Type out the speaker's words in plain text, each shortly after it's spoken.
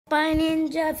Spy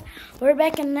Ninjas. We're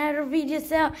back in another video.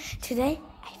 So today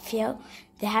I feel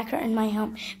the hacker in my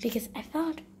home because I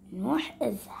found Noor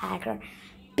is hacker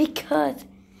because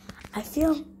I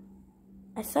saw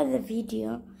the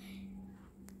video.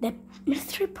 The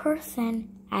mystery person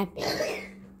had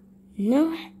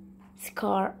no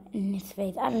scar in his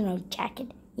face. I don't know,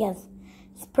 jacket. Yes,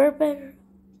 it's purple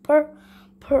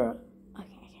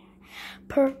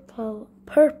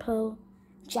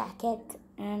jacket,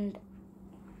 and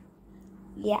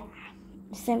yeah,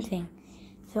 same thing.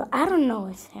 So I don't know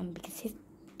it's him because he's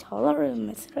taller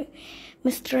than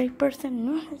mystery person.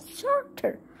 No, he's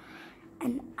shorter,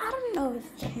 and I don't know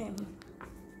it's him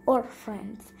or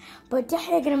friends. But yeah,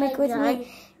 you're gonna make with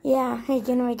me. Yeah, he's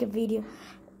gonna make a video.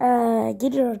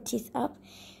 Get your teeth up.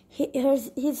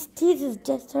 His teeth is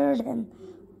just hurt him.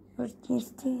 Where's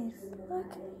his teeth?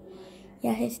 Look.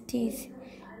 Yeah, his teeth.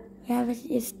 Yeah,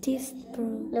 his teeth, bro.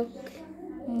 Look.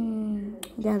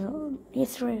 Yeah,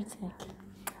 he's really sick.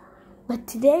 But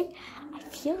today, I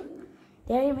feel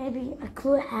there may be a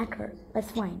clue hacker.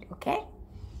 Let's find, okay?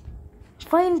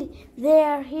 Find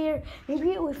there, here.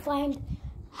 Maybe we find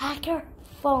hacker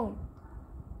phone.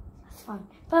 Let's find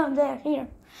phone there, here.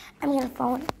 I'm gonna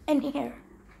phone in here.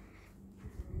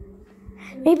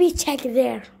 Maybe check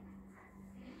there.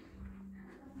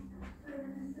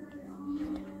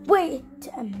 Wait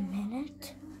a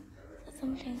minute.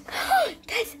 Something.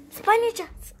 Guys, Spy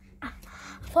Ninjas. I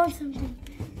found something.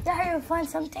 Did you find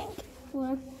something?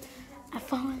 What? I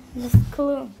found this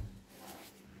clue.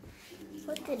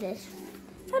 What is this?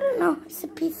 I don't know. It's a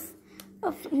piece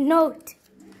of note.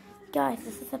 Guys,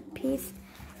 this is a piece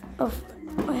of...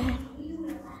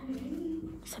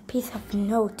 it's a piece of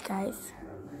note, guys.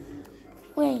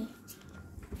 Wait.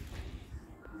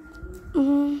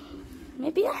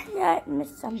 Maybe I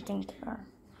missed something here.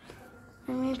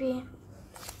 Or maybe...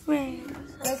 Wait.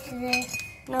 What's this?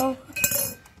 No.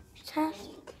 Just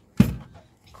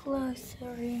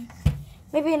closer.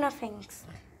 Maybe nothing.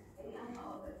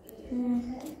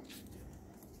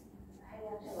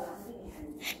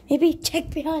 Maybe check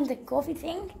behind the coffee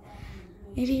thing.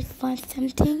 Maybe find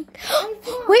something.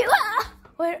 Wait,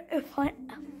 where? I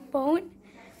find a phone.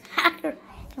 Hacker.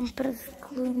 I'm put this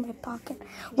glue in my pocket.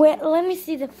 Wait, let me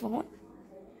see the phone.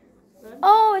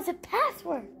 Oh, it's a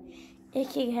password.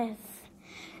 Okay, guys.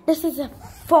 This is a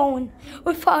phone.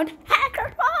 We found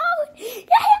hacker phone.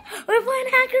 Yeah, we found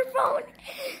hacker phone.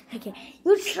 Okay,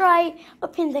 you try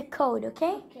open the code,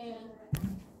 okay? Okay.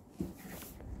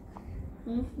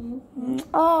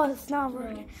 Oh, it's not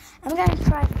working. I'm gonna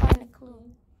try to find a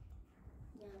clue.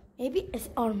 Maybe it's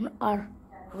on our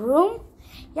room.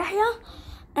 Yeah.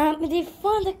 They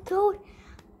found the code.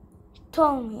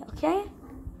 Told me, okay?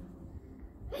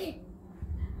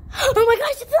 Oh my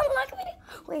gosh, it's unlocked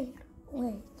video.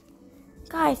 Wait.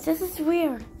 Guys, this is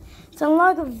weird. It's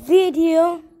unlocked a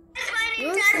video.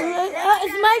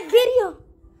 It's my video.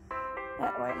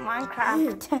 Wait,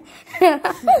 Minecraft.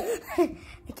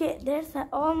 Okay, there's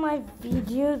all my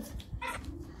videos.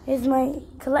 Here's my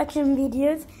collection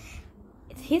videos.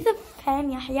 He's a fan,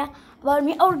 Yahya, about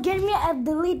me. Or give me a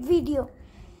delete video.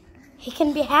 He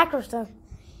can be hacker, so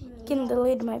he can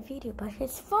delete my video, but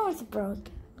his phone's broke.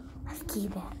 Let's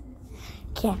keep it.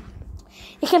 Okay.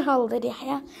 You can hold it,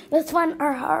 yeah. Let's find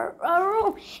our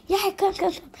room. Yeah, come.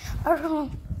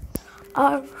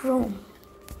 Our room.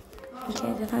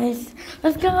 Okay, guys.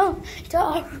 Let's go to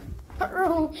our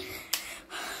room.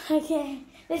 Okay,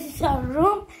 this is our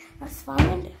room. Let's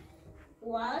find.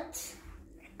 What?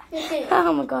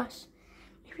 Oh my gosh.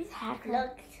 Maybe it's hacker.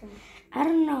 Look. I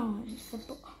don't know.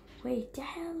 Wait,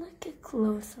 look at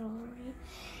closer already.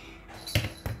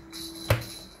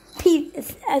 P.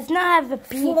 It's not have a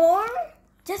P. 4?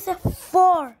 Just a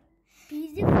 4.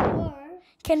 PZ4.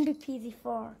 Can be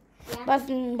PZ4. Yeah. But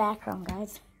in the background,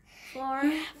 guys. 4.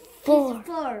 4.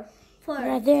 4.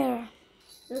 Right there.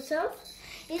 Yourself?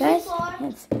 Guys,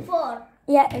 it's 4.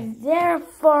 Yeah, it's there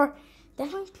for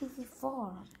definitely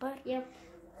PZ4. But yep.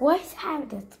 What's have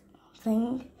that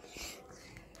thing?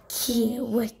 Key.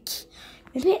 What?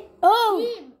 Maybe. Oh.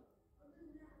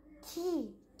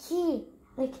 Key.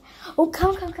 Like. Oh,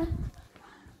 come.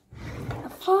 I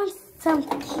found some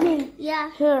key. Yeah.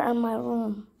 Here in my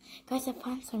room, guys. I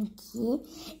found some key.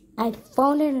 I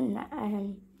found it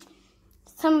in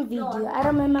some video. I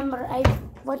don't remember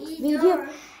what video,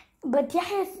 but yeah,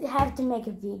 I have to make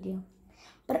a video.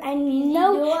 But I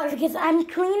know because I'm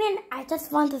cleaning. I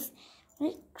just want this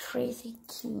really crazy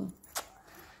key.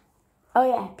 Oh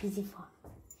yeah, PZ4.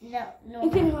 No.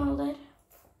 You can hold it.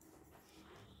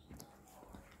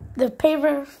 The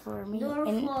paper for me.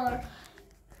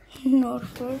 No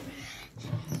for.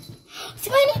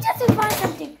 Spy Ninjas, I found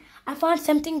something. I found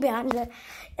something behind the.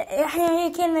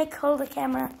 You can like hold the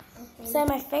camera. Okay. So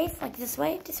my face like this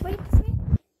way. Does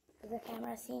the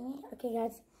camera see me? Okay,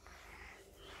 guys.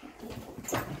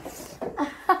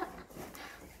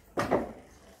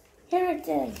 Here it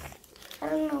is. I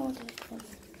don't know what it is.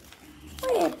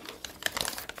 Wait,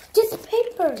 just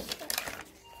papers.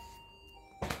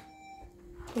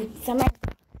 Wait,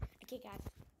 okay, guys.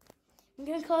 I'm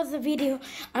gonna close the video.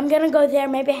 I'm gonna go there.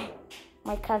 Maybe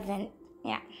my cousin.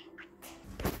 Yeah.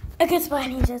 Okay, Spy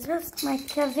Ninjas. That's my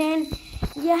cousin.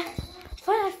 Yeah.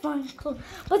 I found cool.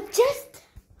 But just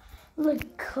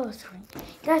look closer.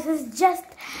 Guys, it's just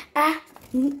a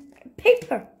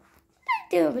paper. What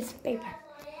do I do with paper?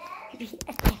 Maybe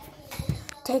I can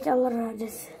take a little of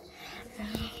this.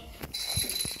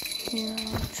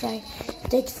 Try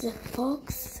take the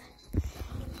box.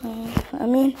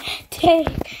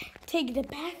 Take the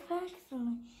backpack.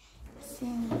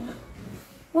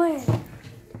 Where?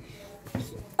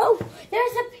 Oh,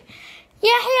 there's a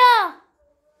Yahya.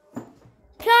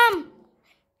 Come.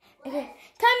 Okay,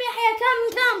 come Yahya.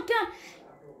 Come.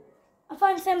 I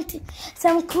found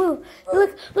some clue.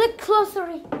 Look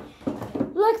closer.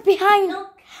 Look behind. No.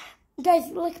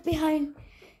 Guys, look behind.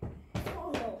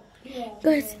 Yeah.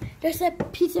 Guys, there's a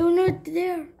piece of note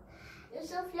there.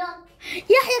 There's a flock.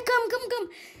 Yahya, come.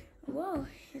 Whoa,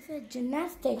 it's a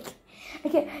gymnastic.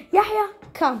 Okay, Yahya,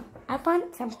 come. I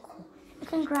found some clue. You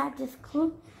can grab this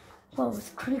clue. Whoa,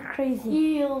 it's crazy.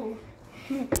 Ew.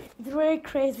 It's very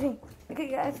crazy. Okay,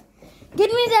 guys.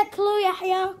 Give me that clue,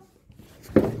 Yahya.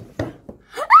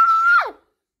 Ah!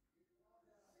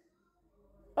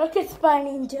 Okay, Spy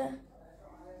Ninja.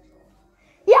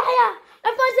 Yahya, I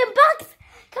found the box.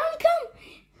 Come.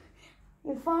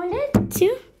 You found it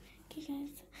too? Okay,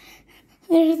 guys.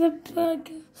 There's a bug.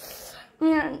 I'm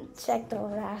gonna check the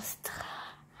rest.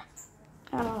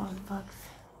 I don't know the bugs.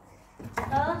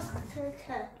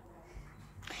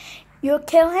 You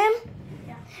kill him?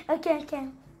 Yeah. Okay.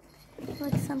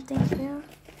 Like something here.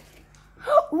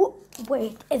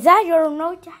 Wait, is that your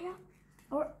note, Yahya?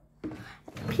 Or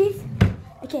piece?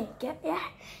 Okay,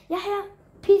 Yahya,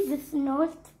 piece this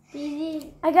note.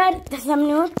 I got some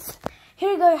notes.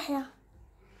 Here you go, Yahya.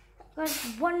 I got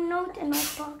one note in my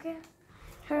pocket.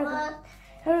 Here we go.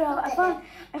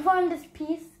 I found this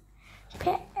piece.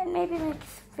 And maybe like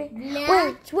spit.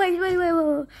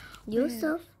 Wait.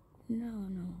 Yourself?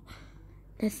 No.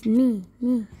 That's me.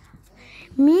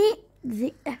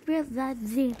 Where's that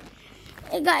Z?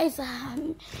 Hey guys,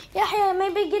 Yahya,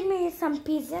 maybe give me some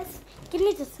pieces. Give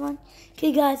me this one.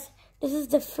 Okay, guys, this is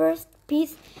the first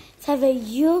piece. It's have a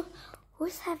U.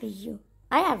 Who's have a U?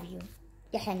 I have U.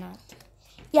 Yahya not.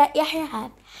 Yeah, Yahya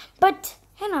have. But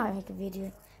here now I make a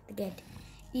video to get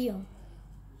you.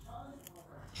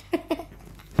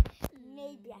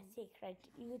 Maybe a secret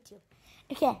YouTube.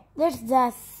 Okay, there's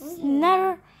the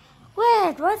another.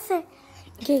 Wait, what's it?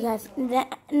 Okay, guys, the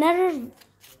another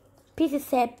piece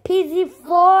said PZ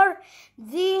for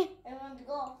the. I want to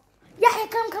go. Yeah,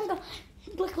 come.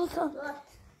 Look.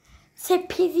 Say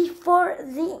PZ for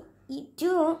the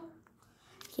E2.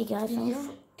 Okay, guys.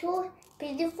 Two,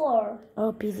 PZ4.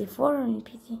 Oh, PZ4 and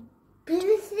PZ.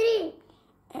 PZ3.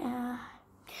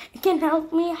 You can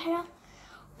help me, Yahya?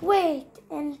 Wait,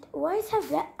 and why is have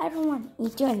that other one?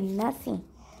 He's doing nothing.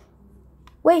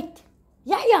 Wait,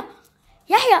 Yahya,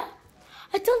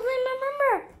 I totally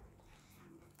remember.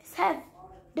 Let's have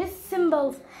this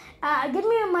symbols. Give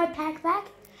me my backpack.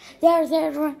 There's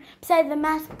one beside the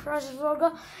mask project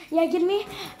logo. Yeah, give me.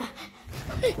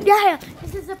 Yahya,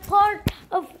 this is a part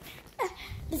of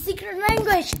the secret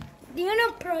language. Do you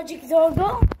know Project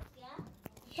Zorgo? Yeah.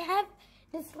 You have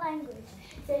this language.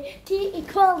 Say T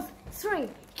equals 3.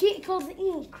 T equals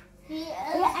E.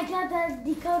 Yes. Yeah, I got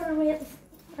the decoder wheel. It's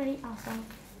pretty awesome.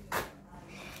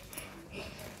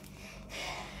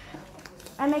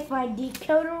 I make my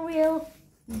decoder wheel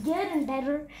good and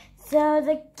better. So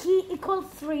the key equals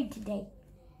 3 today.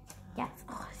 Yes.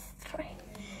 Oh, it's 3.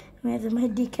 My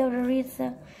decoder wheel.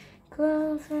 So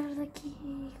closer the key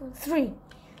equals 3.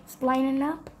 It's lining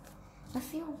up. Let's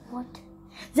see what.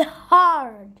 The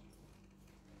hard.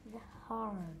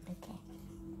 Okay.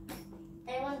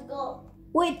 I want to go.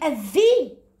 Wait, a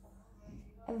V.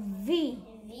 A V.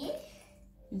 A V?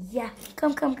 Yeah.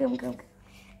 Come.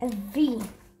 A V.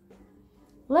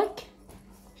 Look.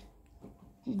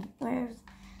 Where's?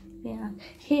 Yeah.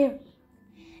 Here.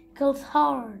 It goes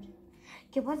hard.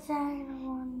 Okay, what's that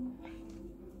one?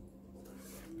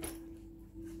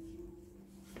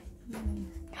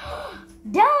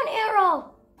 Down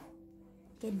arrow.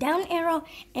 Okay, down arrow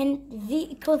and V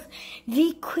equals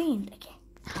V queen. Okay,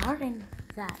 hard and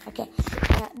that. Okay,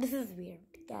 this is weird.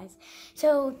 guys.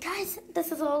 So, guys,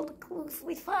 this is all the clues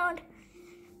we found.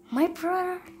 My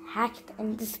brother hacked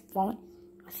in this phone.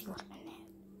 Let's see what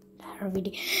in that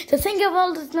video. So, think of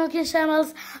all the Nokia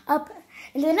channels up.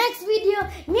 In the next video,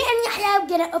 me and Yahya are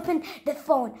gonna open the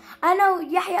phone. I know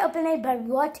Yahya opened it, but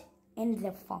what in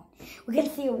the phone? We're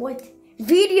gonna see what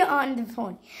video on the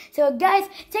phone. So guys,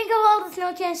 think of all the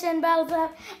Nokia channels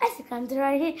up. I subscribe to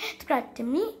right here, subscribe to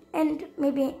me, and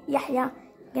maybe Yahya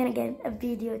gonna get a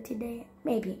video today,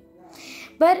 maybe.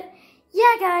 But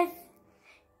yeah, guys.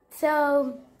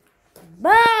 So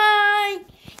bye.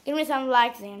 Give me some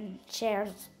likes and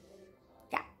shares.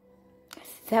 Yeah.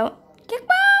 So kick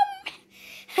bomb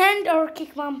hand or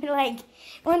kick bomb leg.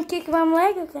 One kick bomb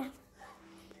leg, okay.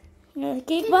 Another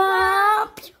kick bomb.